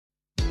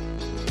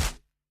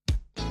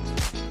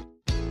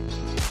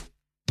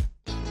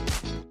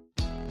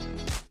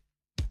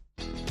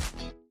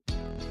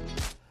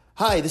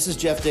Hi, this is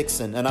Jeff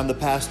Dixon, and I'm the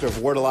pastor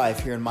of Word of Life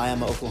here in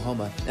Miami,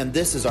 Oklahoma, and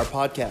this is our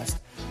podcast.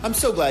 I'm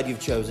so glad you've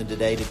chosen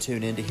today to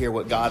tune in to hear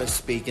what God is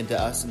speaking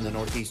to us in the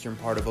northeastern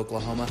part of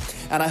Oklahoma,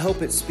 and I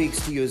hope it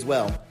speaks to you as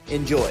well.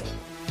 Enjoy.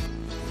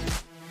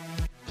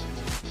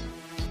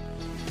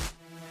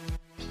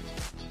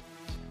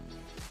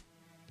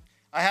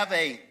 I have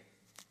a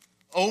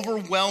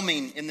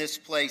overwhelming in this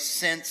place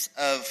sense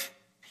of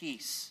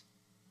peace.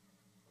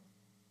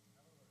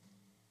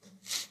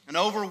 An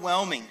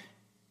overwhelming.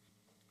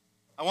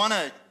 I want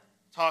to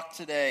talk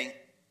today,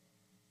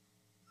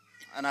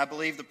 and I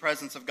believe the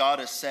presence of God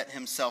has set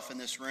himself in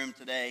this room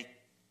today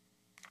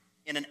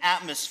in an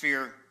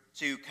atmosphere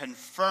to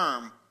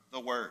confirm the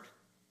word.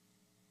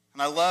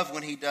 And I love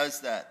when he does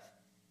that,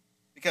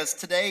 because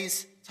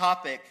today's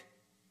topic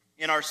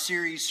in our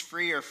series,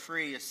 Free or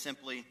Free, is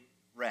simply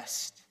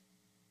rest.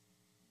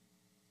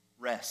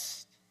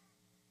 Rest.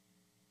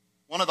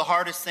 One of the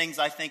hardest things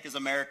I think as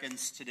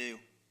Americans to do,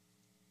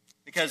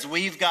 because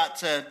we've got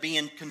to be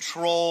in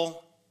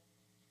control.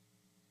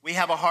 We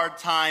have a hard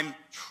time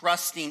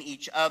trusting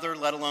each other,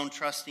 let alone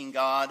trusting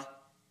God.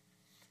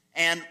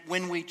 And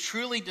when we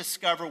truly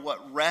discover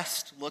what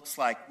rest looks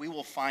like, we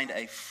will find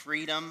a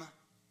freedom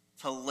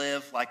to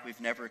live like we've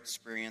never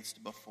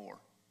experienced before.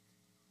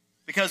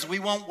 Because we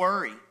won't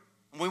worry,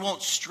 and we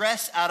won't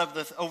stress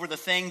over the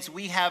things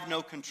we have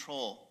no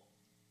control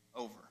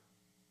over.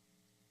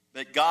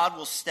 But God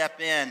will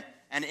step in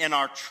and in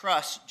our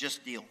trust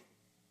just deal.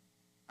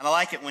 And I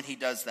like it when he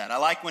does that. I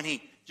like when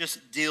he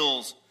just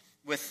deals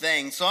with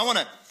things. So I want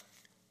to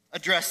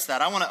address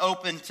that. I want to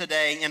open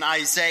today in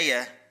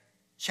Isaiah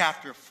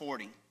chapter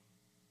 40.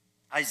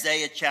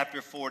 Isaiah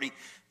chapter 40.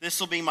 This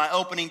will be my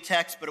opening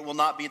text, but it will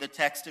not be the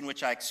text in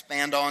which I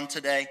expand on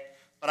today.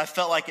 But I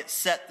felt like it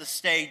set the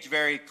stage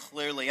very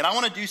clearly. And I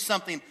want to do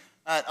something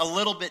a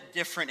little bit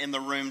different in the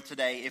room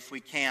today if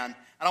we can.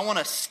 And I want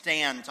to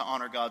stand to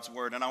honor God's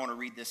word, and I want to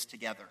read this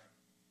together.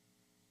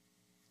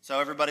 So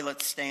everybody,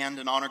 let's stand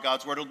and honor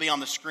God's word. It'll be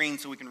on the screen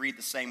so we can read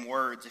the same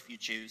words if you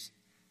choose.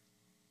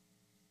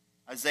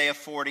 Isaiah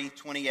 40,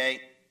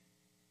 28,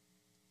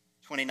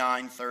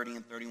 29, 30,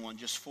 and 31.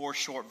 Just 4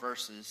 short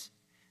verses.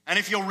 And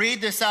if you'll read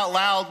this out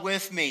loud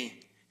with me.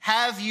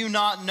 Have you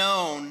not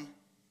known,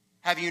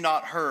 have you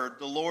not heard,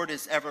 the Lord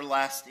is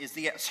everlasting.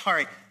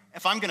 Sorry,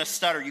 if I'm going to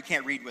stutter, you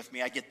can't read with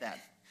me. I get that.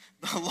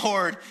 The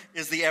Lord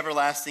is the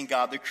everlasting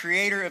God, the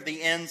creator of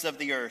the ends of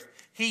the earth.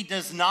 He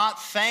does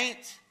not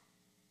faint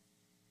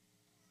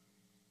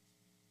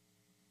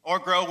or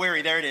grow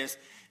weary. There it is.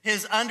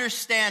 His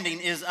understanding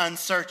is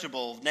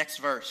unsearchable. Next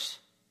verse.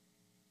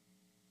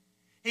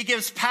 He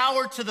gives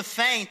power to the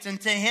faint,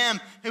 and to him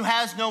who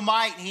has no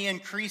might, he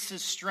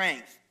increases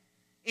strength.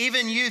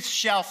 Even youth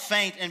shall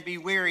faint and be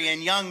weary,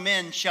 and young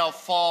men shall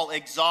fall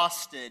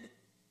exhausted.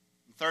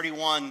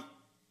 31.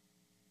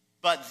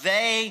 But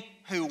they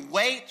who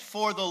wait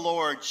for the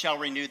Lord shall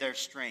renew their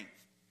strength.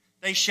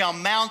 They shall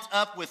mount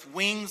up with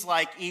wings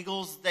like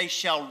eagles. They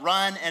shall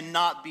run and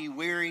not be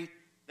weary.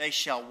 They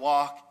shall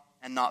walk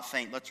and not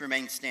faint. Let's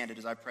remain standing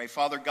as I pray.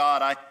 Father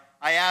God,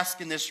 I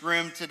ask in this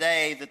room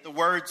today that the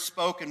words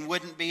spoken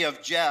wouldn't be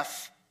of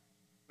Jeff,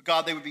 but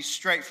God, they would be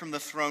straight from the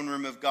throne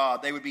room of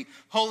God. They would be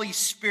Holy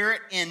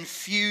Spirit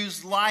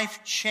infused,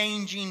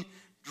 life-changing,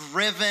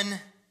 driven,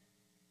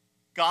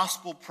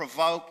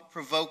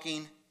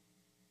 gospel-provoking,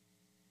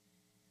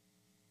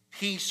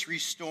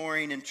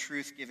 peace-restoring, and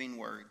truth-giving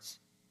words.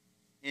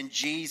 In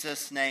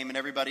Jesus' name. And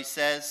everybody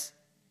says,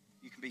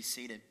 you can be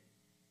seated.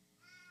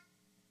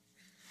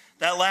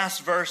 That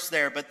last verse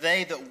there, but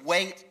they that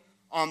wait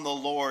on the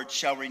Lord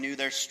shall renew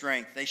their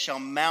strength. They shall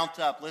mount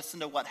up. Listen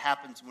to what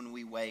happens when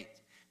we wait.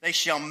 They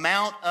shall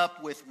mount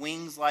up with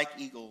wings like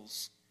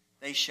eagles.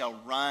 They shall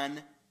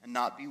run and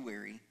not be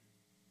weary.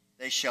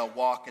 They shall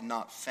walk and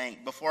not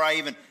faint. Before I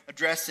even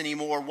address any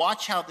more,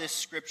 watch how this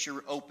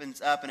scripture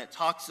opens up, and it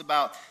talks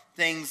about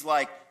things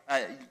like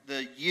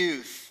the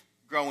youth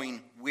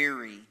growing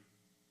weary.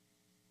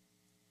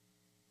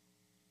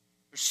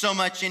 There's so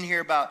much in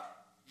here about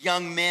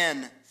young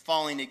men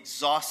falling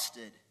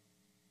exhausted.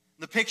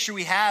 The picture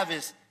we have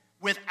is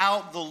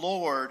without the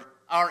Lord,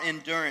 our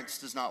endurance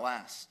does not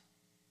last.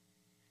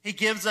 He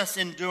gives us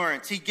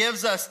endurance. He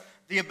gives us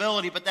the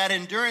ability, but that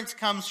endurance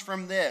comes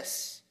from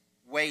this,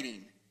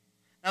 waiting.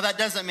 Now that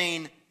doesn't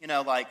mean,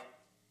 like,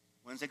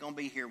 when's it going to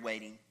be here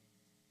waiting?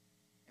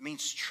 It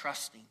means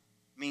trusting.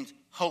 It means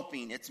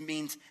hoping. It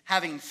means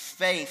having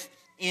faith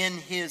in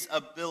his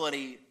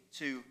ability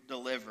to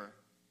deliver.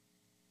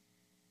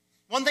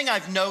 One thing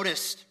I've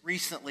noticed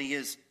recently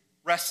is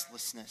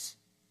restlessness.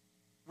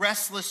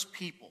 Restless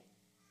people.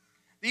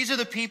 These are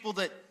the people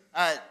that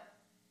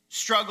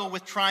struggle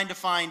with trying to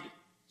find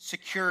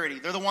security.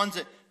 They're the ones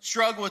that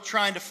struggle with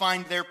trying to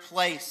find their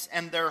place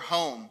and their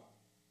home.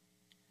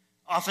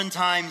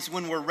 Oftentimes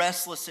when we're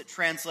restless, it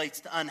translates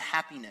to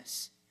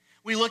unhappiness.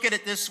 We look at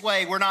it this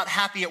way: we're not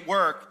happy at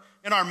work,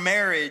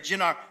 marriage,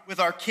 with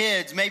our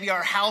kids. Maybe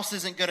our house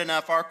isn't good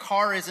enough, our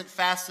car isn't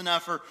fast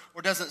enough, or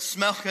doesn't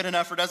smell good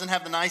enough, or doesn't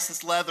have the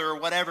nicest leather, or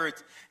whatever.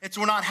 It's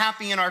we're not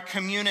happy in our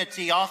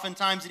community.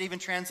 Oftentimes it even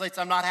translates,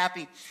 I'm not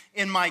happy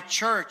in my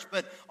church.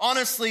 But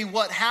honestly,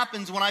 what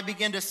happens when I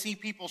begin to see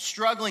people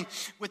struggling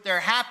with their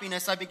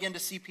happiness, I begin to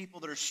see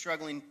people that are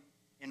struggling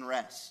in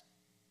rest.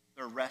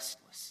 They're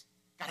restless.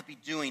 I've got to be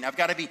doing, I've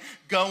got to be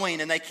going,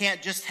 and they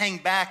can't just hang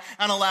back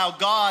and allow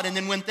God. And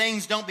then when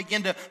things don't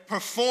begin to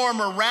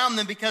perform around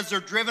them because they're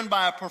driven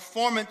by a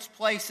performance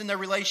place in their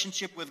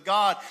relationship with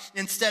God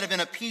instead of in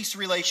a peace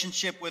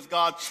relationship with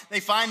God, they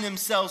find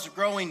themselves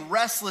growing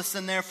restless,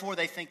 and therefore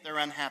they think they're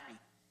unhappy.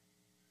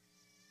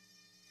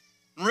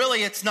 And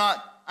really, it's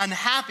not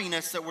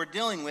unhappiness that we're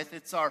dealing with,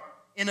 it's our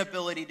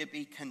inability to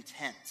be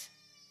content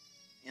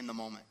in the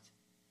moment.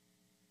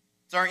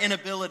 It's our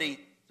inability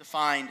to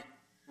find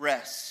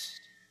rest.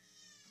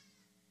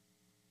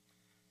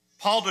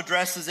 Paul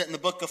addresses it in the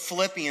book of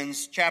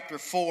Philippians, chapter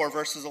 4,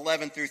 verses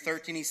 11 through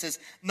 13. He says,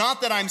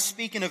 not that I'm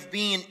speaking of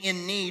being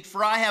in need,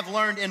 for I have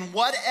learned in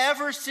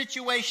whatever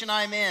situation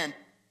I'm in,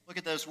 look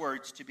at those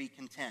words, to be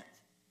content.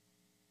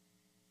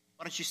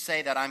 Why don't you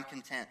say that I'm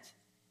content?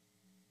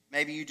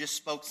 Maybe you just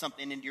spoke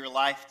something into your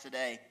life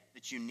today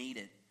that you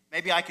needed.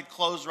 Maybe I could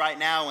close right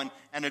now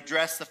and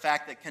address the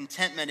fact that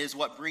contentment is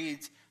what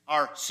breeds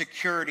our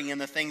security in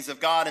the things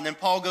of God. And then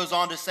Paul goes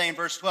on to say in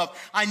verse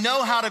 12, I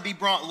know how to be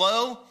brought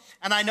low,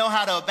 and I know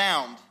how to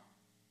abound.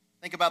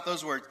 Think about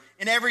those words.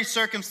 In every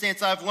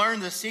circumstance, I've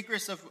learned the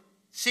secret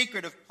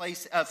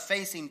of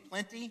facing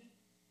plenty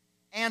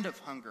and of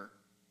hunger,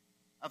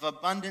 of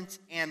abundance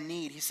and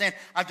need. He's saying,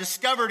 I've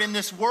discovered in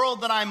this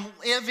world that I'm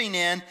living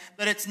in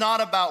that it's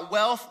not about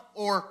wealth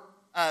or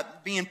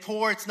being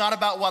poor. It's not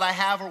about what I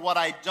have or what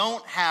I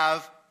don't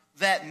have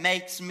that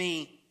makes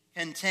me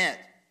content.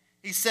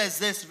 He says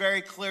this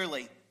very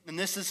clearly, and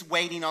this is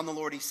waiting on the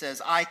Lord. He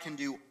says, I can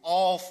do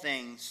all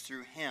things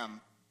through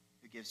him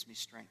who gives me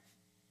strength.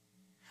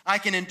 I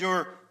can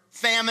endure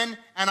famine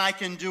and I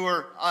can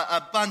endure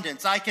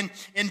abundance. I can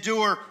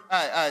endure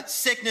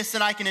sickness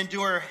and I can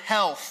endure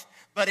health.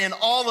 But in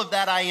all of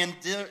that, I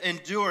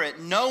endure it,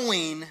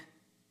 knowing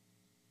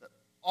that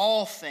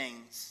all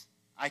things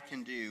I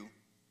can do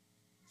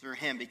through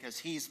him because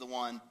he's the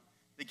one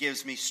that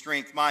gives me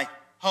strength. My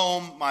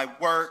home, my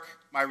work,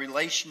 my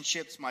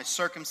relationships, my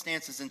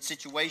circumstances and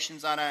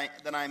situations that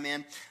I'm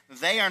in,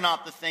 they are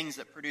not the things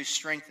that produce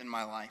strength in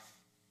my life.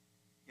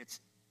 It's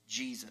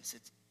Jesus.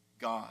 It's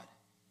God.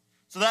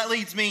 So that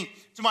leads me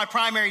to my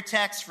primary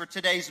text for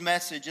today's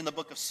message in the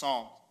book of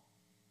Psalms.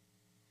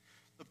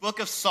 The book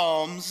of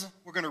Psalms,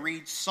 we're going to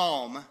read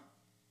Psalm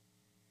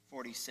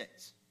 46.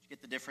 Did you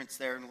get the difference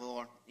there in a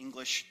little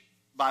English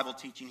Bible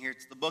teaching here?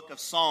 It's the book of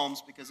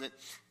Psalms because it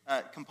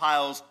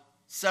compiles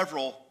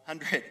several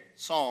hundred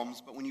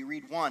psalms, but when you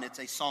read one, it's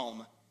a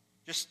psalm,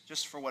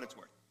 just for what it's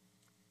worth.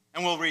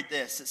 And we'll read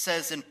this. It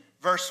says in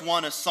verse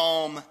 1 of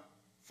Psalm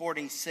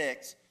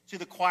 46, to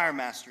the choir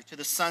master, to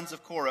the sons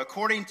of Korah,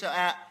 according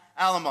to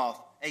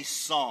Alamoth, a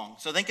song.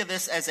 So think of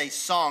this as a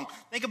song.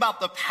 Think about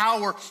the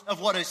power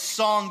of what a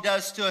song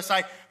does to us.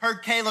 I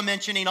heard Kayla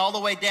mentioning all the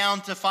way down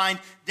to find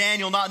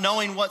Daniel, not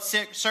knowing what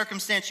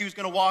circumstance she was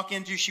going to walk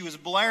into. She was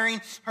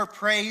blaring her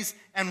praise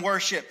and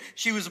worship.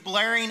 She was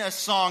blaring a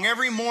song.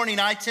 Every morning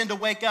I tend to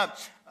wake up.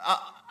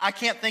 I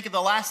can't think of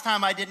the last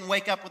time I didn't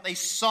wake up with a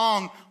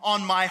song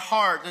on my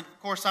heart. And of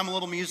course, I'm a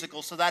little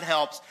musical, so that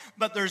helps.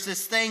 But there's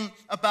this thing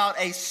about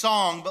a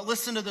song. But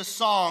listen to the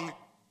song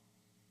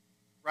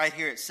right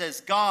here. It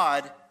says,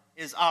 God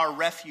is our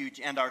refuge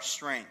and our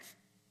strength.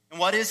 And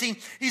what is he?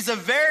 He's a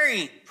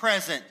very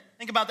present.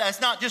 Think about that. It's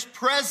not just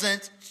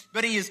present,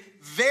 but he is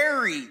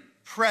very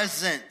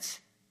present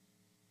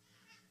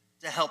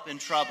to help in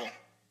trouble.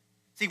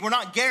 See, we're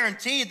not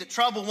guaranteed that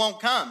trouble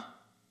won't come.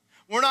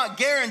 We're not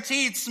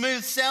guaranteed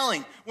smooth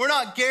sailing. We're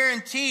not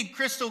guaranteed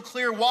crystal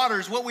clear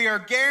waters. What we are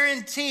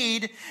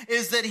guaranteed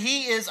is that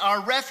he is our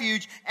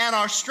refuge and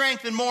our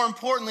strength. And more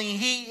importantly,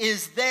 he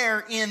is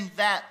there in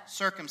that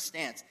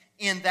circumstance,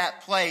 in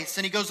that place.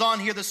 And he goes on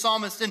here, the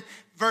psalmist in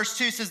verse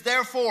 2 says,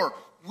 therefore,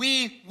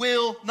 we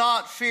will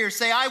not fear.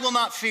 Say, I will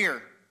not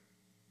fear.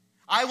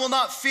 I will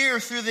not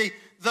fear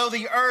though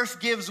the earth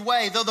gives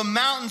way, though the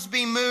mountains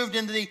be moved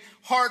into the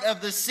heart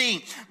of the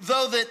sea,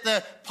 though that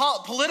the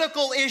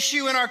political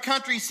issue in our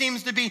country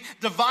seems to be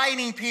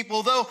dividing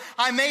people, though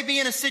I may be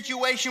in a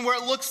situation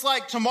where it looks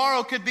like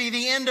tomorrow could be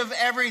the end of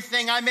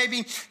everything. I may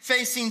be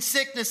facing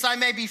sickness. I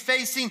may be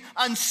facing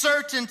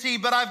uncertainty,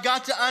 but I've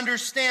got to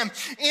understand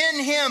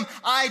in him,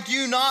 I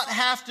do not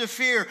have to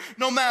fear.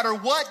 No matter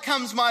what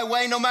comes my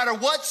way, no matter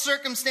what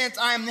circumstance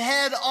I am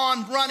head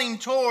on running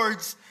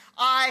towards,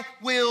 I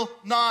will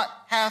not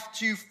have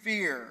to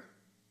fear.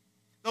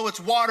 Though its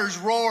waters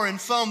roar and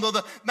foam, though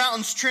the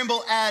mountains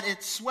tremble at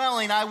its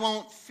swelling, I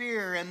won't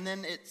fear. And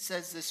then it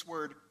says this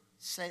word,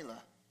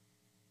 Selah.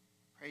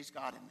 Praise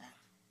God in that.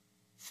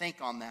 Think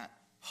on that.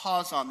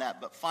 Pause on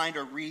that, but find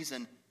a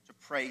reason to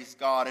Praise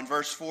God. In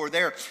verse 4,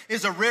 there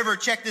is a river,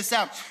 check this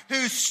out,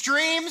 whose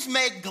streams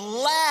make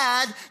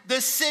glad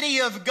the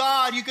city of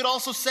God. You could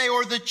also say,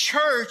 or the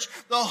church,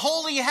 the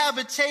holy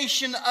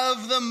habitation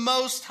of the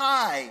Most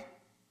High.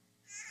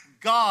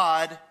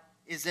 God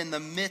is in the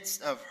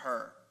midst of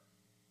her.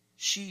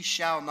 She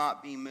shall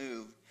not be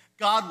moved.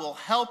 God will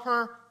help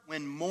her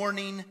when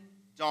morning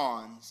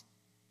dawns.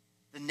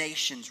 The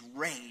nations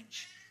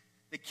rage.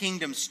 The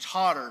kingdoms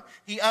totter.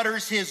 He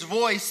utters his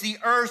voice. The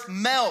earth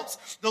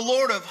melts. The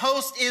Lord of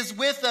hosts is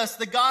with us.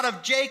 The God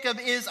of Jacob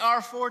is our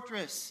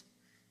fortress.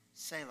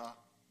 Selah.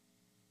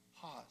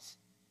 Pause.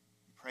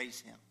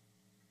 Praise him.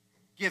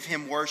 Give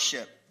him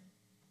worship.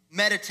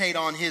 Meditate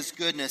on his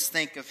goodness.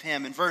 Think of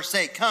him. In verse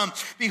 8, come,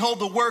 behold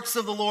the works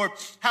of the Lord,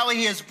 how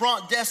he has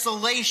brought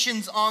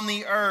desolations on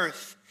the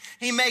earth.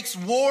 He makes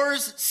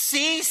wars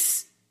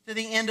cease to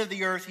the end of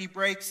the earth. He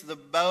breaks the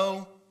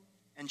bow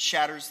and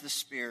shatters the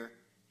spear.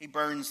 He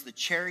burns the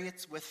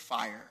chariots with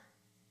fire.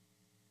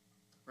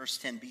 Verse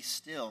 10, be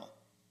still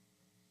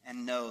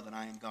and know that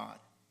I am God.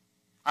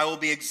 I will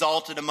be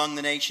exalted among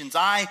the nations.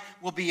 I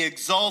will be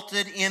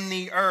exalted in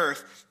the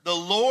earth. The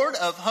Lord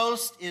of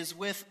hosts is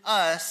with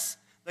us.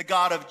 The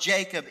God of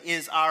Jacob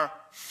is our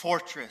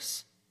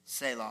fortress.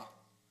 Selah.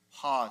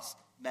 Pause,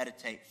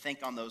 meditate, think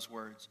on those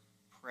words.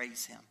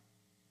 Praise him.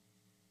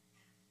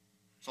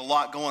 There's a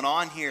lot going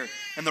on here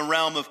in the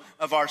realm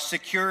of our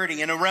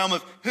security, in the realm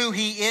of who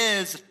he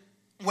is,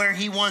 where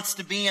he wants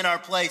to be in our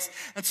place.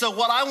 And so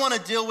what I want to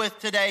deal with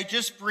today,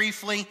 just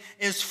briefly,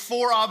 is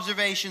 4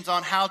 observations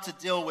on how to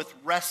deal with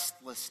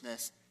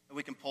restlessness that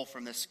we can pull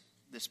from this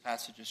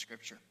passage of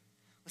Scripture.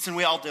 Listen,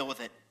 we all deal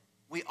with it.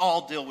 We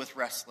all deal with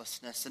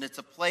restlessness, and it's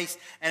a place,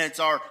 and it's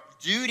our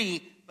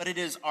duty, but it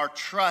is our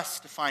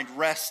trust to find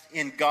rest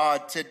in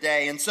God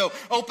today. And so,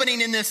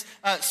 opening in this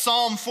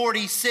Psalm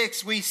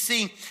 46, we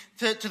see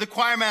to the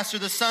choir master,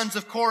 the sons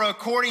of Korah,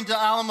 according to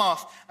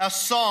Alamoth, a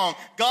song.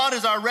 God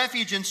is our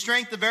refuge and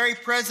strength, the very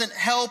present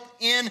help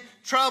in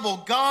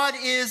trouble. God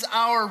is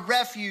our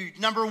refuge.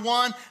 Number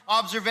 1,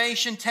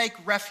 observation, take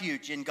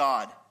refuge in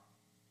God.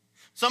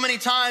 So many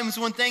times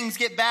when things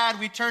get bad,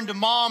 we turn to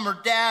mom or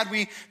dad,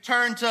 we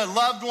turn to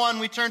loved one,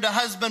 we turn to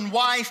husband,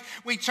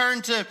 wife, we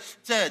turn to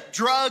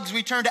drugs,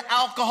 we turn to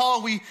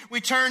alcohol,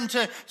 we turn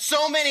to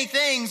so many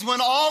things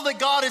when all that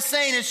God is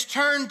saying is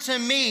turn to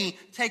me,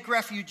 take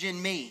refuge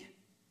in me.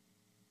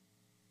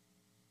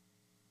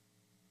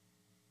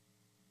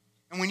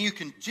 And when you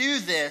can do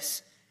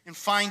this in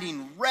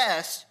finding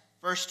rest,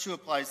 verse 2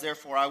 applies,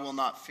 therefore I will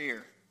not fear.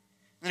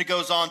 And then it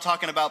goes on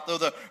talking about though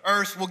the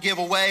earth will give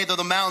away, though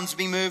the mountains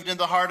be moved into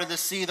the heart of the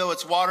sea, though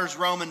its waters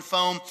roam and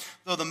foam,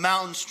 though the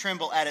mountains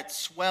tremble at its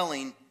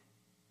swelling.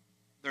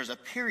 There's a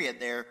period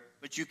there,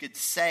 but you could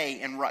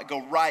say and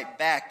go right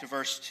back to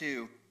verse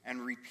 2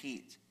 and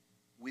repeat,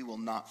 we will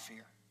not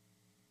fear.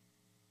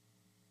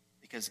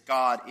 Because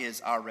God is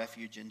our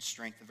refuge and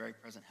strength, a very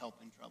present help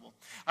in trouble.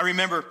 I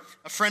remember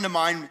a friend of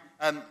mine,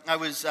 I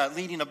was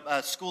leading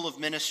a school of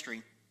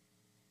ministry,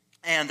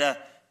 and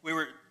we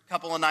were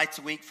couple of nights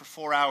a week for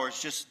 4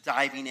 hours just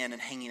diving in and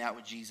hanging out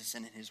with Jesus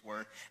and in his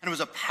word. And it was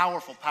a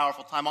powerful,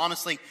 powerful time.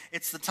 Honestly,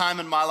 it's the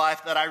time in my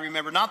life that I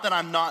remember, not that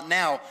I'm not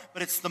now,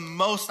 but it's the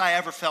most I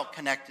ever felt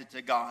connected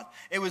to God.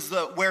 It was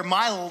where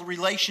my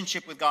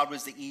relationship with God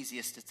was the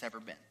easiest it's ever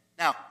been.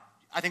 Now,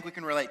 I think we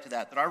can relate to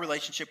that our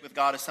relationship with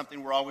God is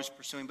something we're always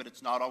pursuing, but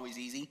it's not always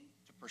easy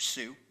to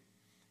pursue.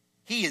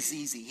 He is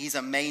easy. He's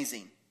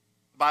amazing.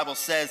 The Bible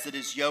says that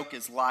his yoke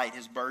is light,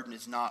 his burden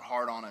is not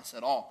hard on us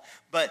at all.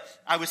 But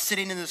I was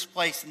sitting in this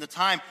place in the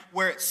time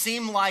where it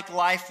seemed like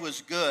life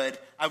was good.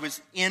 I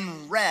was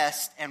in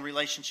rest and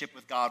relationship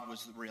with God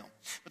was real.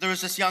 But there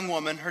was this young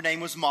woman, her name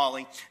was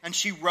Molly, and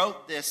she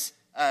wrote this,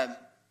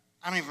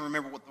 I don't even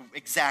remember what the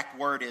exact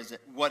word is,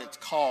 what it's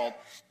called,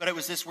 but it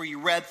was this where you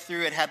read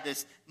through it, had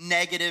this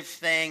negative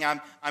thing,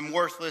 I'm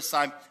worthless,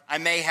 I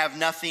may have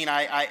nothing,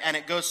 and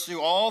it goes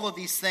through all of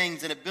these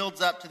things, and it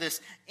builds up to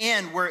this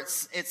end where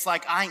it's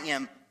like I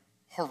am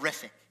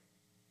horrific.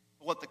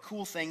 But what the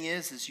cool thing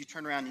is you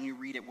turn around and you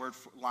read it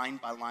line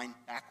by line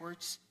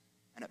backwards,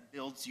 and it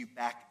builds you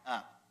back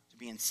up to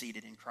being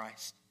seated in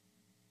Christ.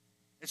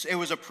 It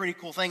was a pretty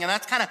cool thing. And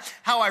that's kind of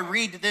how I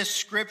read this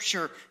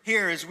scripture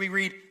here as we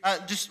read.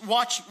 Just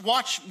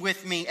watch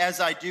with me as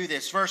I do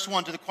this. Verse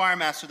 1, to the choir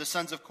master, the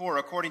sons of Korah,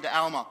 according to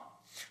Alamoth.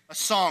 A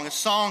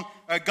song,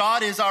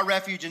 God is our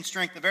refuge and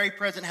strength, the very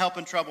present help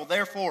in trouble.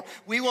 Therefore,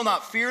 we will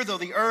not fear, though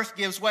the earth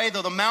gives way,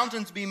 though the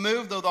mountains be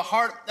moved, though the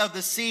heart of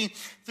the sea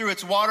through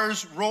its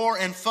waters roar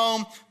and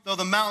foam, though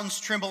the mountains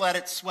tremble at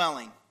its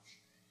swelling.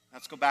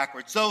 Let's go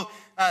backwards. So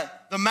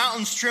the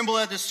mountains tremble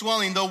at the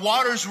swelling. The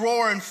waters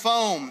roar and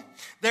foam.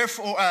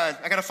 Therefore, I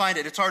got to find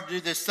it. It's hard to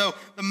do this. So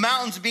the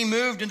mountains be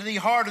moved into the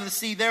heart of the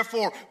sea.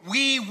 Therefore,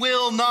 we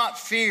will not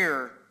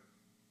fear.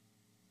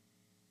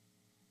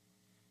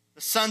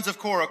 The sons of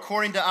Korah,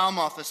 according to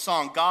Alamoth, a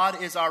song.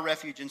 God is our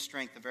refuge and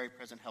strength, the very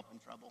present help in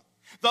trouble.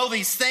 Though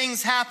these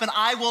things happen,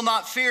 I will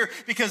not fear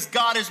because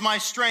God is my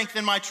strength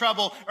in my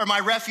trouble or my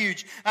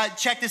refuge.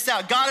 Check this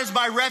out. God is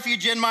my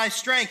refuge and my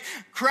strength.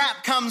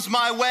 Crap comes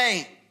my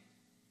way.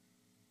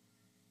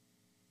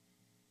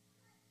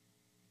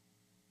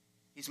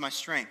 He's my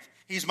strength.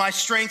 He's my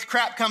strength.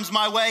 Crap comes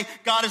my way.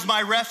 God is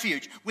my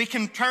refuge. We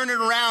can turn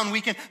it around.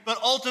 But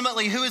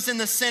ultimately, who is in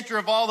the center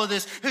of all of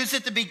this? Who's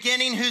at the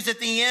beginning? Who's at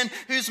the end?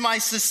 Who's my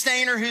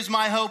sustainer? Who's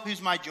my hope?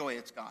 Who's my joy?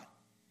 It's God.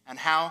 And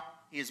how?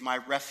 He is my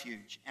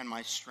refuge and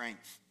my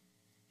strength.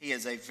 He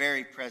is a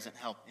very present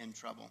help in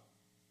trouble.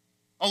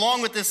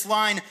 Along with this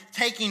line,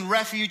 taking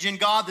refuge in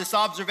God, this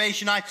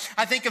observation, I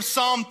think of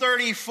Psalm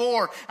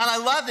 34. And I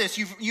love this.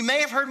 You may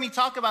have heard me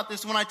talk about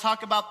this when I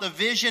talk about the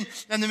vision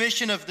and the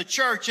mission of the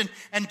church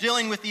and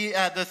dealing with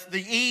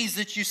the E's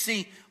that you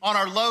see on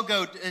our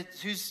logo.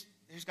 Who's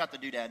got the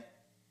doodad?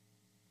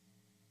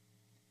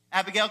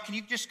 Abigail, can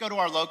you just go to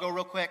our logo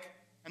real quick?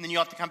 And then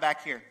you'll have to come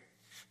back here.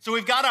 So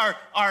we've got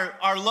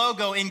our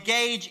logo,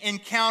 engage,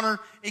 encounter,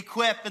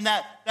 equip, and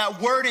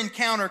that word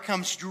encounter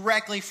comes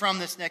directly from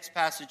this next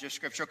passage of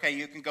Scripture. Okay,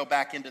 you can go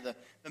back into the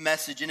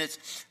message, and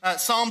it's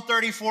Psalm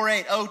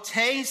 34:8. Oh,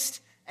 taste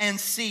and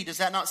see. Does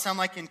that not sound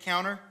like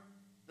encounter?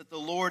 That the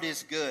Lord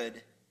is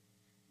good.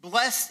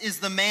 Blessed is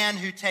the man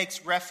who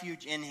takes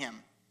refuge in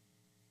him.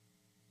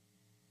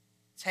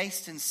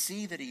 Taste and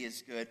see that he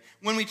is good.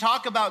 When we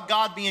talk about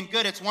God being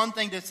good, it's one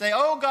thing to say,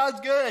 oh, God's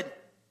good.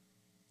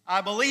 I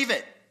believe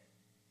it.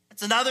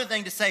 It's another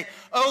thing to say,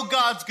 oh,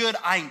 God's good,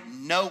 I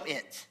know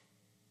it.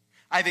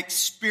 I've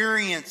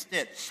experienced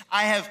it.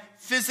 I have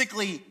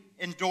physically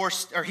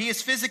endorsed, or he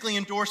has physically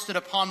endorsed it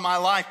upon my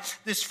life.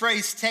 This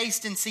phrase,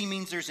 taste and see,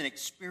 means there's an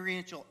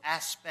experiential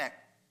aspect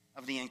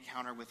of the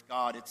encounter with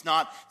God. It's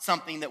not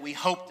something that we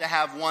hope to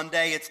have one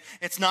day.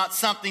 It's not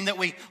something that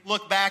we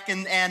look back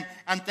and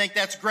think,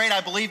 that's great, I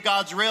believe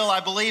God's real,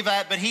 I believe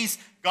that, but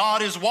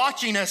God is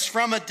watching us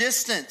from a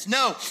distance.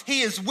 No,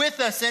 he is with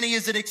us, and he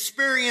is an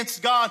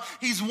experienced God.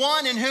 He's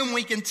one in whom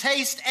we can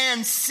taste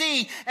and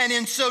see, and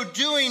in so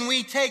doing,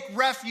 we take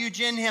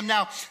refuge in him.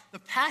 Now, the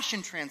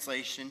Passion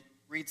Translation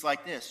reads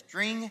like this: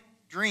 drink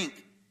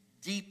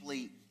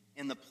deeply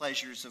in the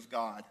pleasures of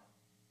God.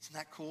 Isn't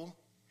that cool?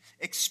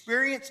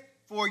 Experience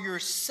for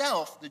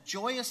yourself the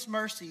joyous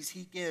mercies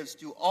he gives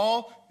to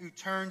all who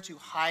turn to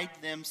hide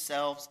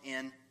themselves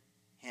in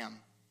him.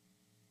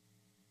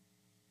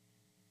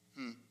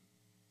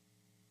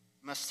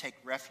 Must take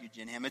refuge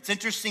in him. It's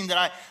interesting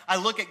that I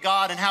look at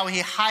God and how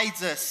he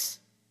hides us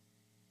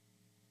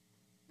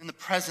in the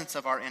presence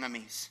of our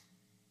enemies.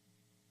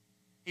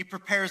 He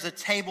prepares a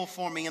table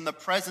for me in the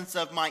presence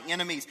of my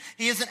enemies.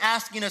 He isn't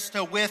asking us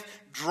to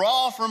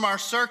withdraw from our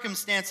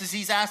circumstances.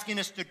 He's asking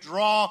us to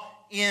draw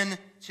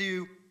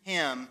into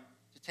him,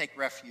 to take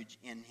refuge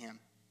in him.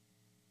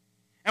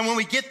 And when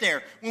we get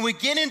there, when we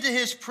get into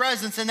his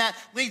presence, and that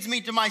leads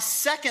me to my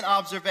second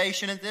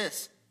observation of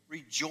this: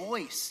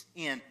 rejoice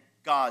in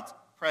God's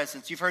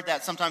presence. You've heard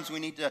that sometimes we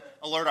need to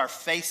alert our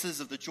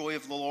faces of the joy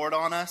of the Lord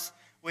on us.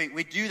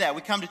 We do that.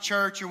 We come to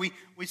church, or we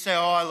say,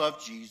 oh, I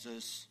love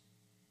Jesus.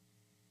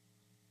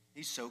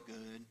 He's so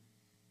good.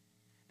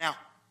 Now,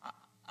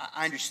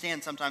 I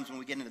understand sometimes when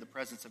we get into the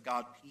presence of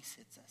God, peace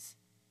hits us.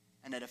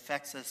 And it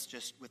affects us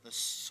just with a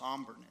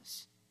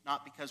somberness.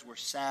 Not because we're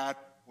sad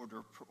or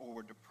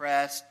we're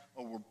depressed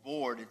or we're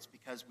bored. It's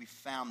because we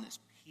found this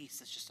peace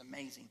that's just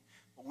amazing.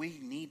 But we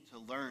need to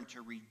learn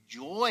to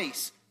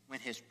rejoice when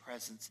his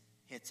presence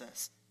hits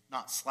us,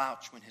 not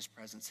slouch when his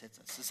presence hits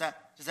us.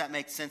 Does that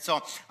make sense?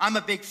 So I'm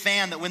a big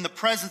fan that when the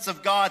presence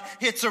of God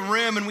hits a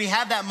room and we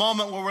have that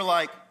moment where we're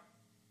like,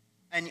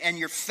 and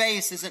your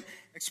face isn't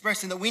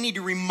expressing that, we need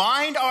to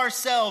remind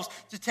ourselves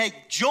to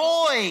take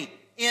joy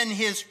in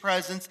his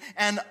presence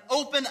and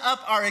open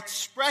up our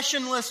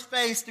expressionless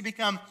face to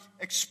become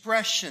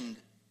expressioned.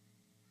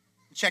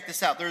 Check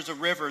this out. There's a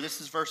river.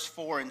 This is verse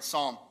 4 in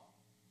Psalm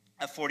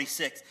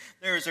 46.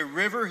 There is a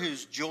river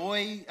whose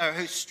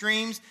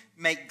streams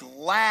make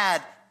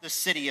glad the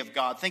city of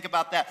God. Think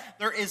about that.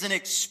 There is an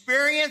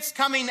experience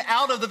coming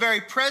out of the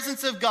very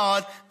presence of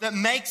God that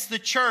makes the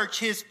church,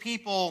 his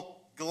people,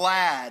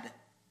 glad.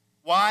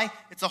 Why?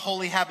 It's a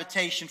holy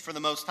habitation for the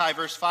Most High.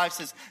 Verse 5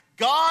 says,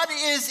 God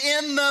is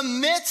in the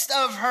midst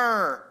of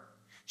her.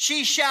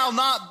 She shall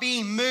not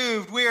be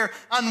moved. We are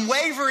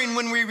unwavering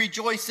when we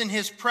rejoice in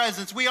his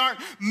presence. We aren't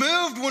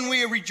moved when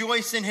we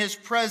rejoice in his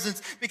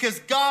presence, because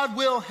God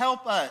will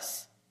help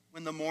us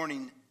when the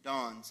morning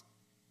dawns.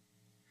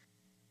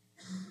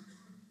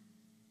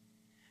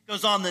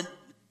 Goes on, the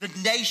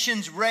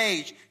nations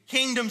rage,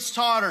 kingdoms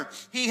totter,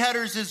 he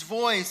utters his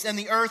voice, and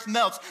the earth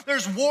melts.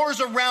 There's wars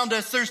around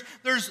us,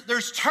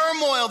 there's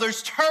turmoil,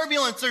 there's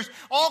turbulence, there's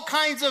all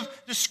kinds of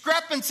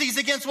discrepancies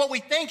against what we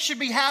think should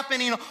be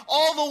happening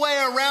all the way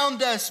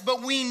around us.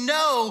 But we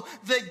know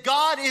that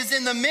God is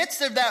in the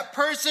midst of that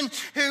person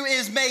who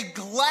is made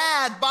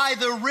glad by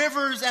the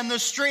rivers and the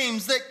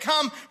streams that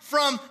come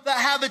from the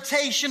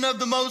habitation of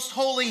the most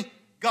holy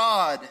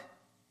God,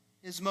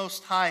 his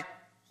most high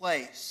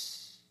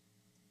place.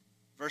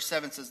 Verse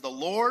 7 says, the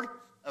Lord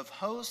of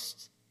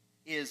hosts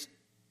is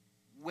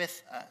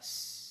with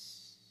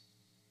us.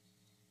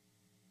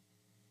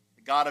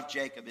 The God of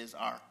Jacob is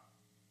our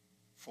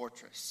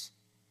fortress.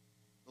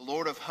 The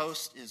Lord of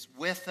hosts is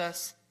with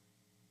us.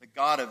 The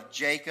God of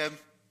Jacob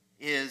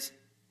is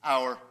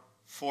our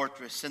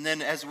fortress. And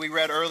then as we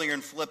read earlier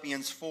in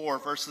Philippians 4,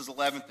 verses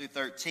 11 through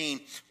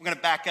 13, we're going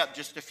to back up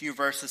just a few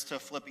verses to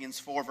Philippians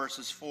 4,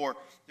 verses 4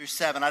 through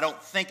 7. I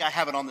don't think I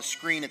have it on the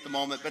screen at the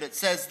moment, but it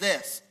says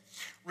this: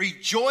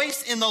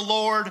 rejoice in the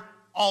Lord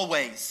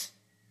always.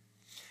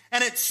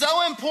 And it's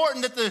so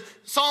important that the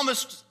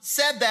psalmist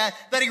said that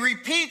he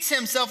repeats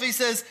himself. He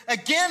says,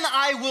 again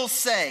I will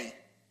say,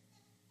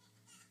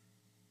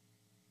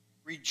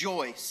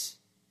 rejoice.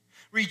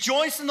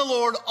 Rejoice in the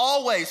Lord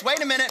always.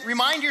 Wait a minute.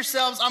 Remind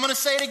yourselves. I'm going to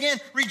say it again.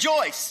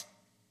 Rejoice.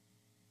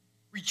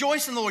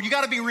 Rejoice in the Lord. You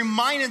got to be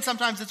reminded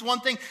sometimes. It's one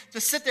thing to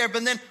sit there,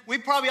 but then we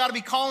probably ought to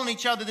be calling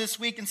each other this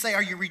week and say,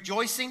 are you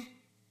rejoicing?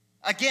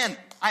 Again,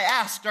 I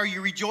asked, are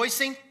you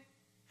rejoicing?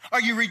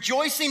 Are you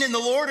rejoicing in the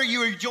Lord? Are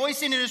you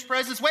rejoicing in His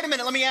presence? Wait a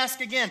minute. Let me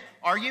ask again.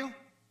 Are you?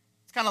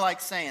 It's kind of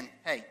like saying,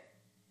 hey,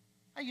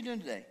 how you doing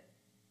today?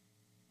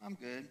 I'm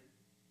good.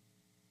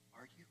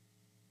 Are you?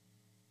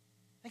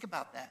 Think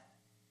about that.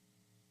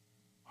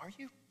 Are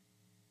you?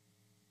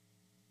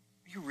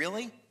 Are you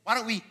really? Why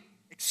don't we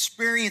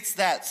experience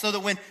that so that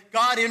when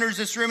God enters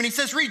this room and He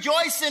says,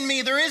 rejoice in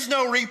me, there is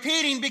no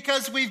repeating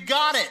because we've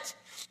got it.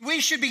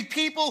 We should be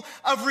people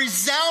of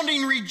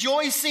resounding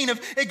rejoicing, of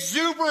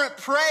exuberant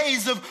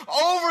praise, of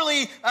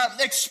overly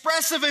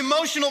expressive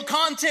emotional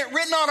content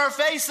written on our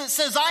face that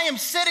says, I am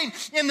sitting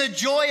in the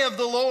joy of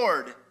the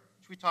Lord,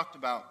 which we talked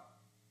about.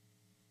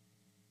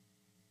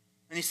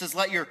 And He says,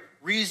 let your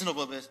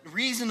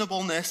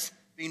reasonableness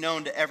be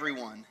known to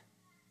everyone.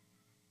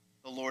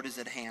 The Lord is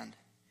at hand.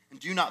 And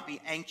do not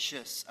be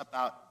anxious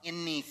about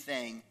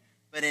anything,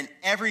 but in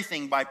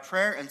everything by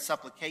prayer and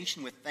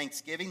supplication with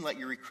thanksgiving, let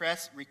your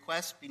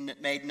requests be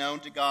made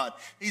known to God.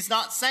 He's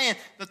not saying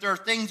that there are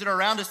things that are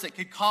around us that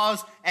could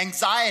cause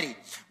anxiety.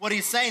 What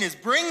He's saying is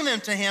bring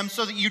them to Him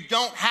so that you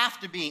don't have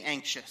to be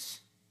anxious.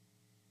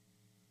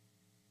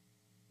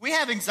 We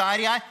have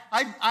anxiety.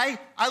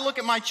 I look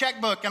at my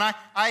checkbook and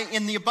I,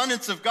 in the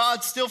abundance of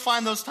God, still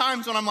find those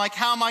times when I'm like,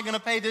 how am I going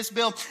to pay this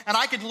bill? And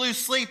I could lose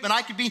sleep and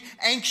I could be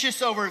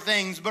anxious over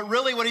things. But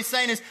really what He's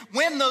saying is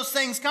when those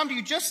things come to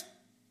you, just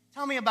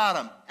tell me about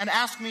them and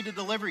ask me to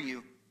deliver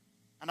you.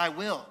 And I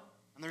will.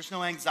 And there's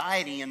no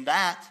anxiety in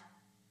that.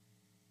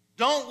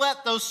 Don't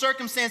let those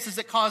circumstances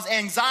that cause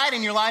anxiety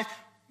in your life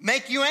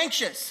make you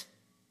anxious.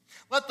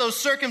 Let those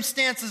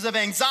circumstances of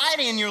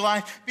anxiety in your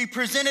life be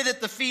presented at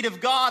the feet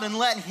of God and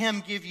let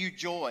Him give you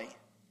joy.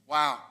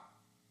 Wow.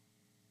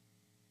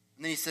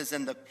 And then He says,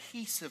 and the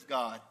peace of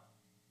God.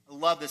 I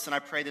love this and I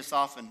pray this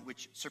often,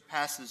 which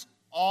surpasses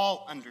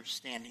all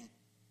understanding.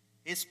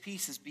 His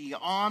peace is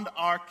beyond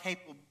our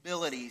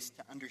capabilities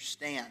to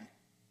understand.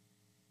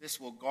 This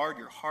will guard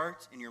your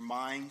hearts and your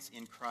minds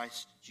in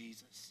Christ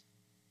Jesus.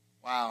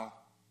 Wow.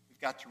 We've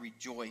got to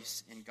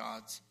rejoice in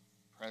God's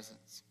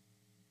presence.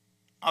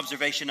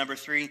 Observation number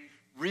 3,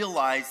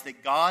 realize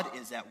that God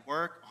is at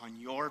work on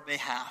your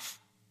behalf.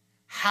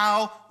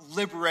 How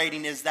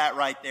liberating is that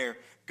right there?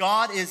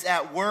 God is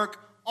at work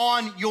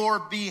on your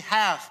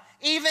behalf.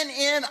 Even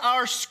in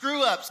our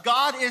screw-ups,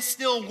 God is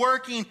still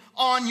working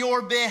on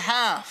your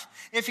behalf.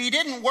 If He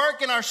didn't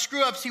work in our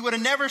screw-ups, He would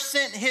have never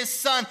sent His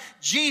Son,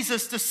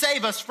 Jesus, to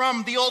save us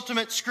from the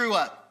ultimate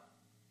screw-up.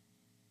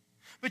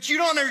 But you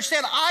don't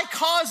understand. I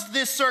caused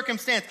this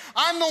circumstance.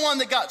 I'm the one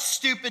that got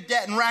stupid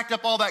debt and racked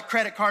up all that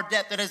credit card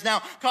debt that is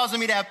now causing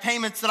me to have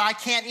payments that I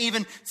can't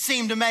even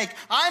seem to make.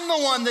 I'm the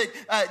one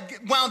that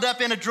wound up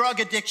in a drug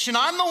addiction.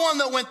 I'm the one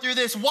that went through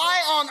this.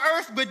 Why on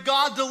earth would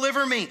God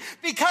deliver me?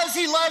 Because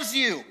He loves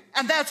you.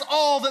 And that's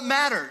all that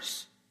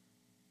matters.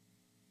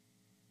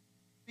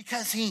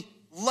 Because He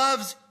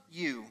loves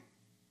you.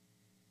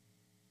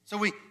 So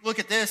we look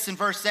at this in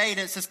verse 8, and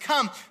it says,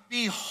 come,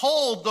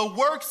 behold the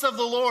works of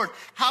the Lord,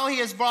 how He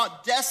has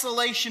brought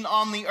desolation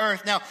on the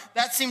earth. Now,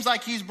 that seems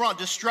like He's brought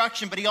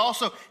destruction, but He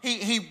also,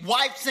 he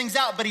wipes things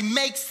out, but He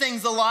makes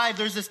things alive.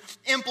 There's this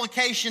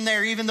implication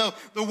there, even though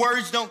the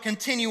words don't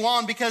continue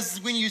on, because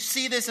when you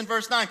see this in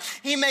verse 9,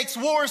 He makes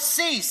wars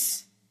cease.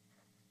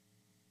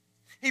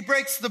 He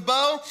breaks the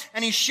bow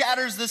and He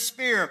shatters the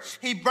spear.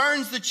 He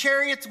burns the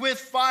chariots with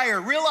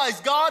fire. Realize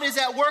God is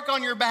at work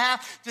on your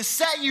behalf to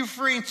set you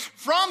free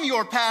from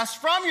your past,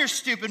 from your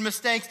stupid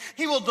mistakes.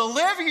 He will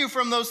deliver you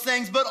from those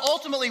things, but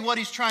ultimately what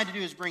He's trying to do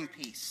is bring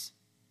peace.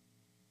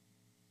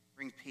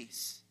 Bring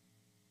peace.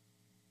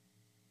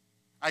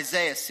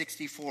 Isaiah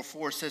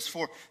 64:4 says,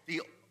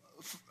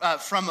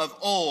 from of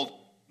old,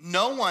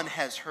 no one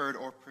has heard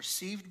or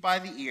perceived by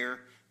the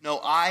ear, no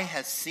eye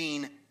has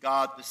seen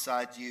God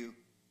besides you,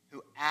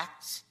 who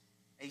acts,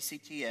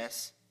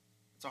 A-C-T-S,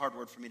 it's a hard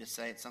word for me to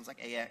say, it sounds like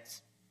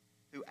A-X,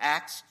 who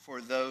acts for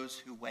those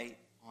who wait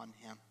on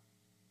Him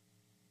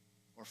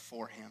or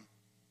for Him.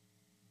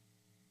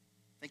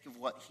 Think of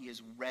what He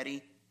is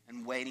ready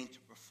and waiting to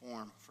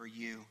perform for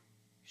you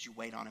as you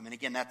wait on Him. And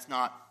again, that's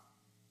not,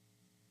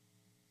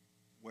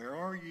 where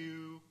are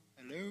you?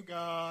 Hello,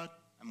 God.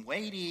 I'm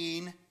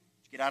waiting. Did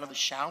you get out of the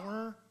shower?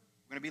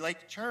 We're going to be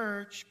late to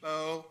church,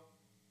 Bo.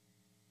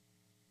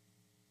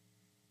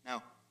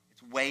 No.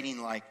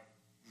 Waiting like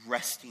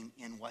resting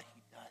in what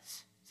He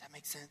does. Does that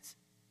make sense?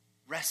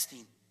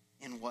 Resting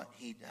in what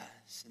he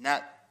does. And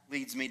that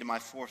leads me to my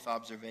fourth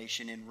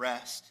observation. In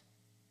rest,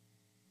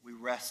 we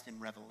rest in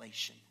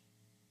revelation.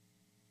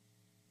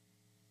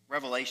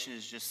 Revelation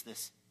is just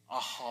this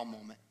aha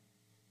moment.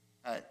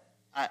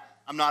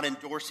 I'm not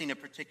endorsing a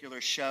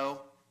particular show,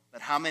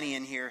 but how many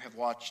in here have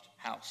watched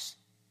House?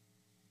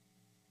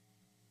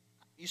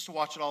 I used to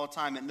watch it all the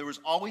time, and there was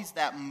always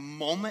that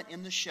moment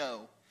in the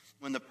show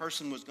when the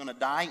person was going to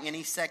die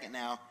any second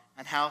now,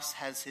 and House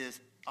has his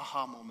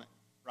aha moment,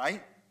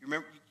 right? You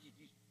remember,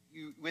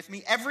 you with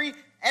me? Every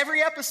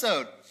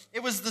episode,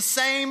 it was the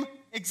same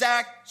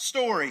exact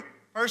story.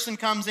 Person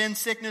comes in,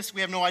 sickness.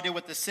 We have no idea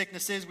what the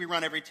sickness is. We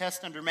run every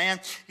test under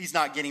man. He's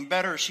not getting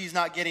better, or she's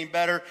not getting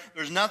better.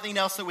 There's nothing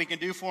else that we can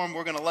do for him.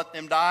 We're going to let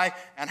them die.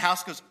 And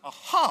House goes,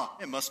 aha,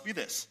 it must be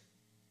this.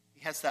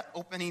 He has that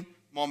opening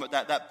moment,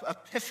 that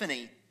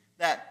epiphany,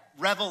 that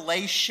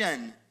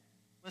revelation.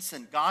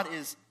 Listen, God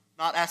is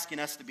not asking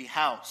us to be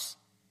House,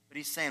 but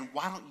he's saying,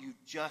 why don't you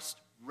just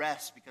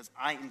rest, because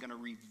I am going to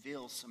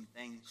reveal some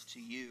things to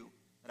you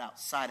that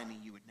outside of me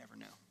you would never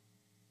know.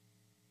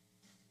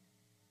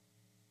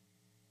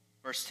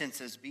 Verse 10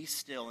 says, be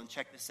still, and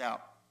check this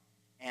out,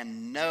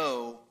 and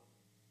know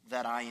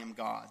that I am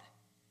God.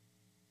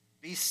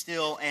 Be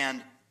still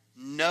and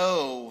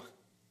know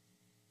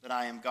that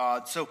I am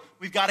God. So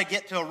we've got to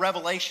get to a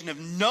revelation of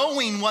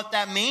knowing what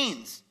that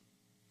means.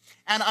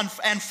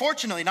 And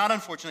fortunately, not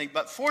unfortunately,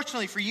 but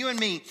fortunately for you and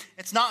me,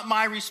 it's not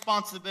my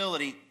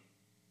responsibility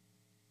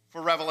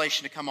for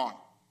revelation to come on.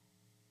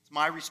 It's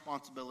my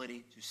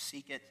responsibility to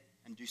seek it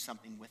and do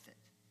something with it.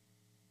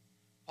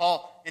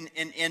 Paul,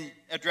 in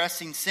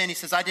addressing sin, he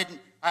says,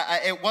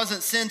 it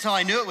wasn't sin until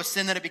I knew it was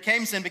sin that it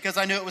became sin, because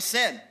I knew it was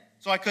sin.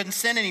 So I couldn't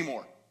sin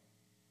anymore.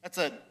 That's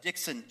a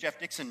Jeff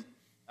Dixon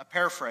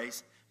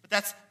paraphrase.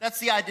 But that's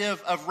the idea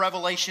of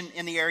revelation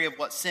in the area of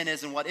what sin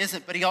is and what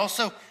isn't. But he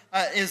also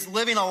is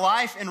living a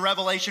life in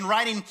revelation,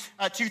 writing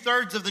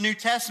 2/3 of the New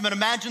Testament.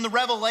 Imagine the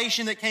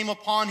revelation that came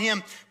upon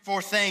him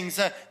for things,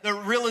 the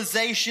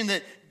realization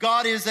that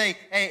God is an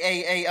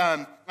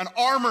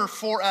armor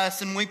for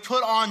us, and we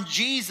put on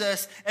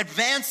Jesus,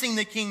 advancing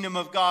the kingdom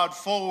of God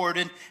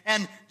forward.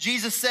 And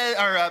Jesus said,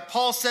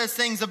 Paul says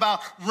things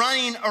about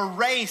running a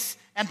race,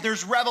 and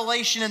there's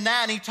revelation in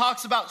that. And he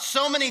talks about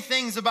so many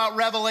things about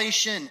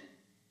revelation.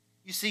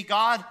 You see,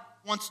 God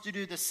wants to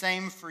do the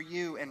same for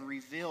you and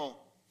reveal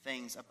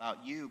things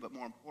about you, but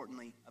more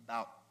importantly,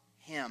 about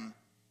him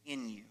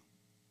in you.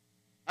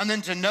 And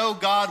then to know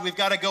God, we've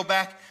got to go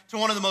back to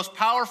one of the most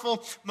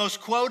powerful, most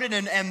quoted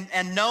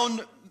and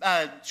known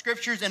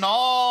scriptures in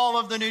all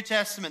of the New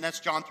Testament. That's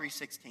John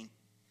 3:16.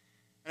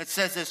 And it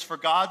says this, for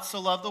God so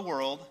loved the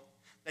world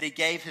that he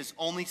gave his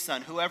only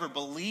son. Whoever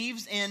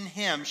believes in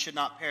him should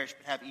not perish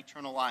but have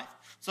eternal life.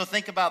 So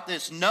think about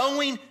this.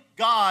 Knowing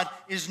God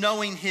is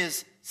knowing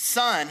his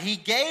son. He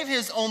gave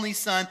his only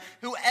son.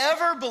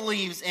 Whoever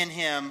believes in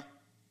him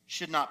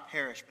should not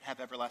perish but have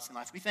everlasting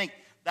life. We think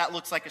that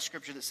looks like a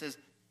scripture that says,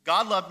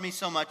 God loved me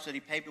so much that he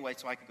paved a way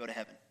so I could go to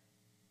heaven.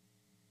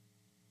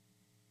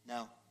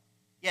 No.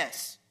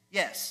 Yes.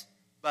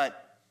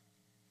 But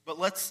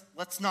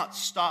let's not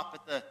stop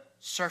at the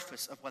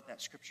surface of what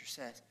that scripture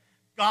says.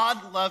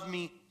 God loved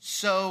me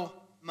so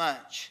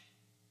much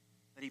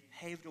that he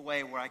paved a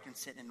way where I can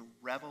sit in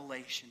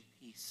revelation,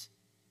 peace,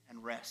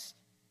 and rest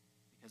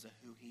because of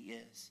who he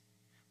is.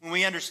 When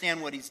we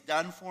understand what he's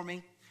done for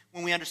me,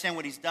 when we understand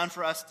what he's done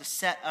for us to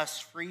set us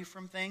free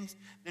from things,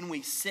 then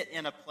we sit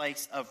in a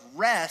place of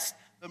rest,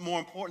 but more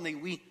importantly,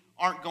 we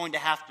aren't going to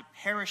have to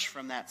perish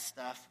from that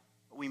stuff,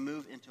 but we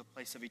move into a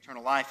place of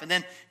eternal life. And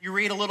then you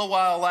read a little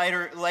while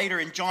later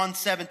in John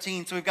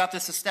 17, so we've got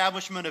this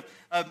establishment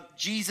of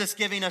Jesus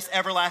giving us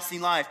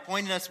everlasting life,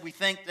 pointing us, we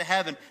think, to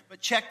heaven. But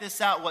check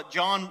this out, what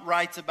John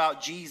writes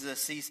about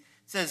Jesus. He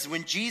says,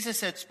 when Jesus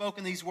had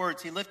spoken these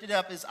words, he lifted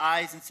up his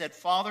eyes and said,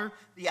 Father,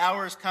 the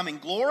hour is coming.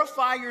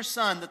 Glorify your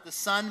Son, that the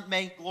Son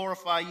may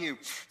glorify you.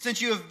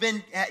 Since you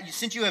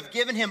have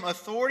given him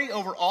authority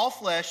over all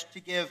flesh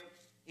to give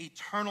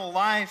eternal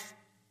life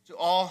to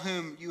all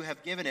whom you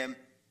have given him,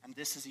 and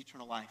this is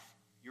eternal life.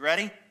 You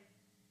ready?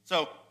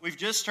 So we've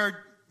just heard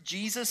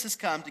Jesus has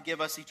come to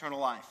give us eternal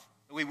life.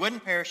 We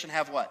wouldn't perish and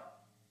have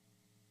what?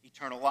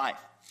 Eternal life.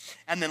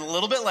 And then a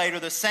little bit later,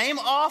 the same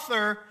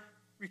author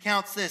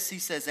recounts this. He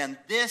says, and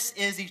this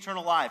is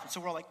eternal life. And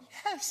so we're like,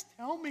 yes,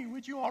 tell me,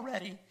 would you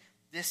already?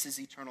 This is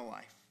eternal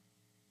life.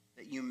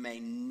 That you may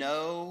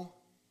know,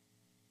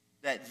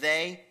 that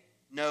they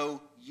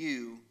know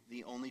you,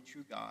 the only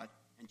true God,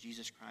 and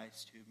Jesus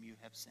Christ, whom you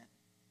have sent.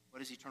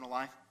 What is eternal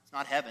life? It's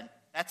not heaven.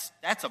 That's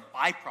a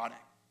byproduct.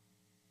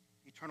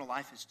 Eternal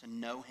life is to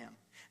know him.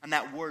 And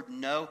that word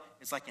know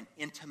is like an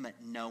intimate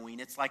knowing.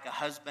 It's like a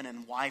husband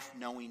and wife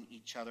knowing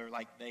each other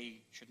like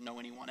they should know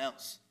anyone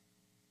else.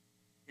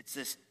 It's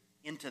this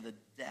into the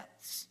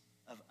depths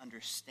of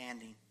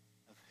understanding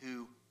of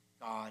who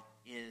God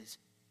is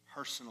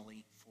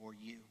personally for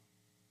you.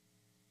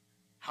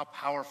 How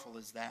powerful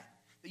is that?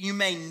 That you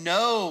may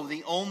know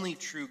the only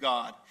true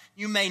God.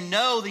 You may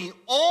know the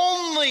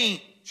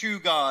only true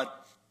God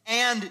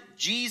and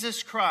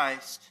Jesus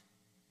Christ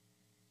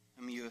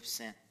whom you have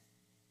sent.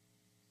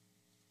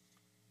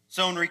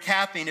 So in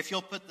recapping, if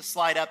you'll put the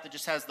slide up that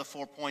just has the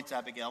 4 points,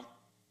 Abigail.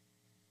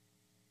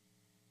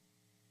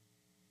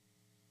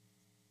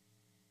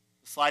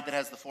 The slide that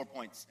has the 4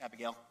 points,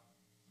 Abigail.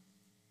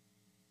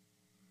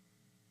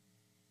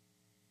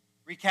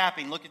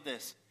 Recapping, look at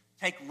this.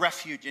 Take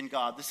refuge in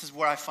God. This is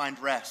where I find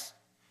rest.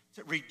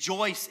 To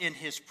rejoice in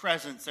his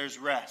presence, there's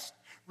rest.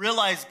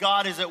 Realize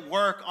God is at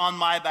work on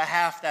my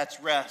behalf,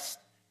 that's rest.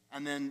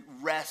 And then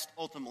rest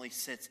ultimately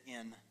sits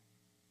in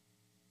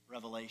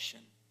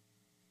revelation.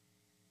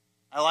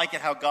 I like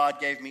it how God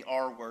gave me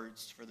our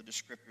words for the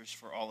descriptors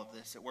for all of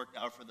this. It worked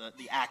out for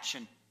the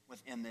action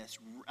within this.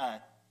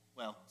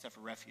 Except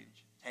for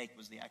refuge. Take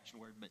was the action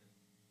word, but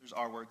there's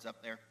our words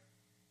up there.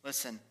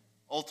 Listen,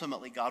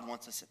 ultimately God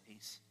wants us at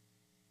peace.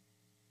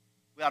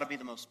 We ought to be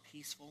the most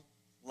peaceful,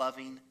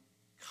 loving,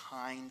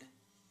 kind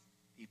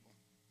people.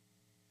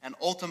 And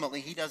ultimately,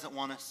 he doesn't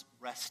want us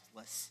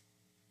restless.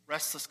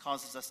 Restless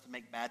causes us to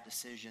make bad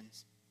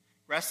decisions.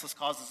 Restless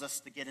causes us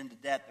to get into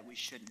debt that we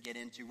shouldn't get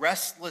into.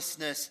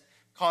 Restlessness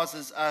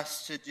causes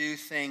us to do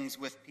things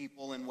with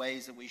people in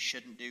ways that we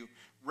shouldn't do.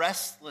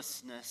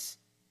 Restlessness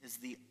is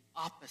the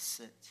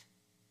opposite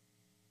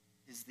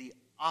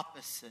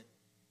of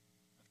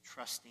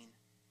trusting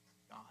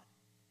God.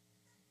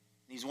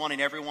 And he's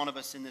wanting every one of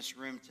us in this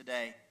room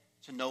today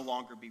to no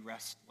longer be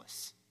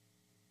restless.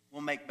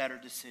 We'll make better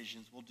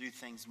decisions. We'll do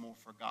things more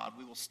for God.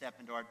 We will step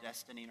into our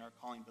destiny and our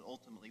calling, but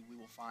ultimately we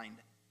will find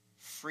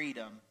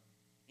freedom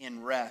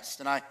in rest.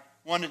 And I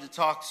wanted to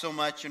talk so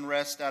much in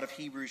rest out of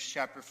Hebrews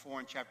chapter 4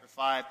 and chapter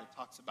 5 that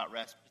talks about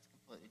rest, but it's a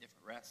completely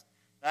different rest.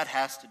 That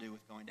has to do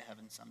with going to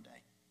heaven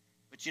someday.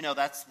 But you know,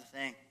 that's the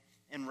thing.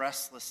 In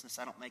restlessness,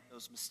 I don't make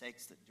those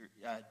mistakes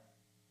that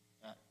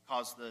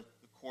cause the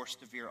course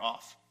to veer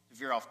off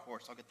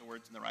course. I'll get the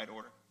words in the right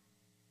order.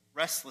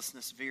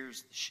 Restlessness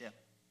veers the ship.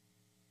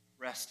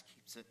 Rest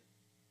keeps it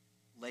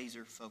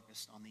laser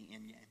focused on the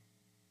end game.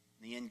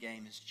 And the end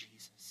game is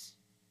Jesus.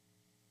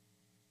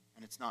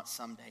 And it's not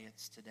someday,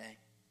 it's today.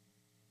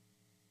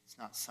 It's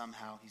not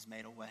somehow he's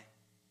made a way.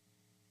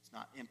 It's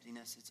not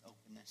emptiness, it's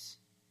openness.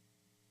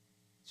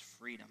 It's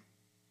freedom.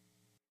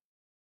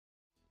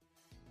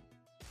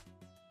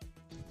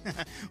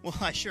 Well,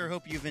 I sure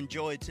hope you've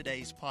enjoyed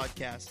today's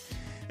podcast.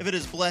 If it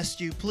has blessed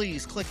you,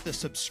 please click the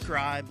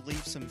subscribe,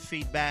 leave some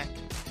feedback.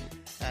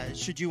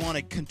 Should you want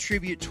to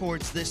contribute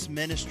towards this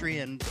ministry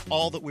and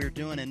all that we're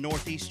doing in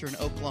northeastern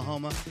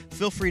Oklahoma,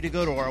 feel free to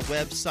go to our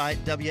website,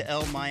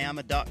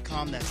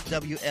 WLMiami.com. That's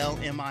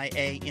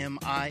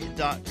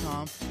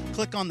WLMIAMI.com.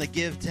 Click on the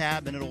Give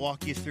tab, and it'll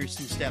walk you through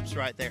some steps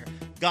right there.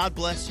 God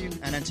bless you,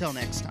 and until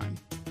next time.